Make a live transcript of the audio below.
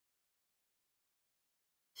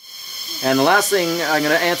And the last thing I'm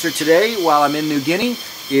going to answer today while I'm in New Guinea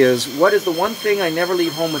is, what is the one thing I never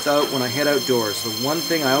leave home without when I head outdoors? The one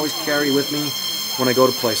thing I always carry with me when I go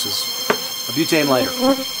to places. A butane lighter.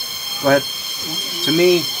 Go ahead. To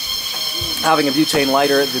me, having a butane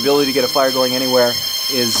lighter, the ability to get a fire going anywhere,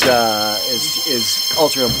 is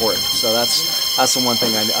ultra important. So that's the one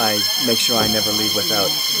thing I make sure I never leave without.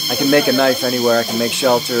 I can make a knife anywhere, I can make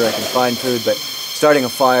shelter, I can find food, but starting a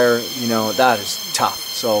fire, you know, that is tough.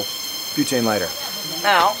 So butane lighter.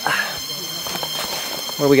 Now,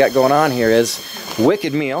 what we got going on here is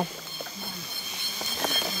wicked meal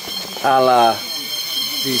a la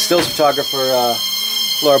the stills photographer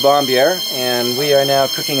Laura Bombier, and we are now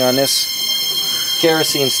cooking on this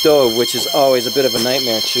kerosene stove, which is always a bit of a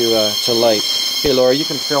nightmare to light. Hey Laura, you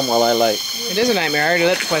can film while I light. It is a nightmare. I already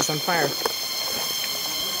lit the place on fire.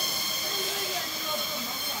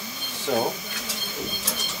 So,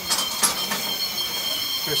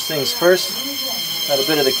 first things first, got a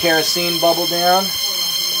bit of the kerosene bubble down.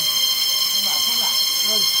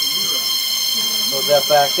 Load that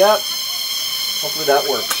back up. Hopefully that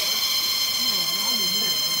works.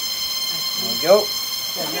 There we go.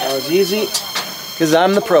 That was easy, because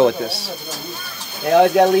I'm the pro at this. They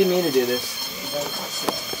always got to leave me to do this.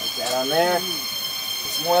 Put that on there. Get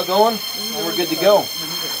some oil going, and we're good to go.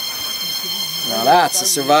 Now that's a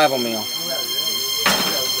survival meal.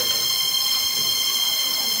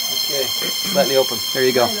 Okay, slightly open. There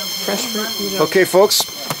you go. Fresh fruit. Okay, folks.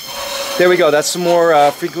 There we go. That's some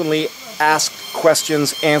more frequently asked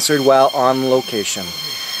questions answered while on location.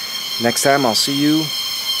 Next time I'll see you.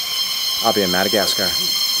 I'll be in Madagascar.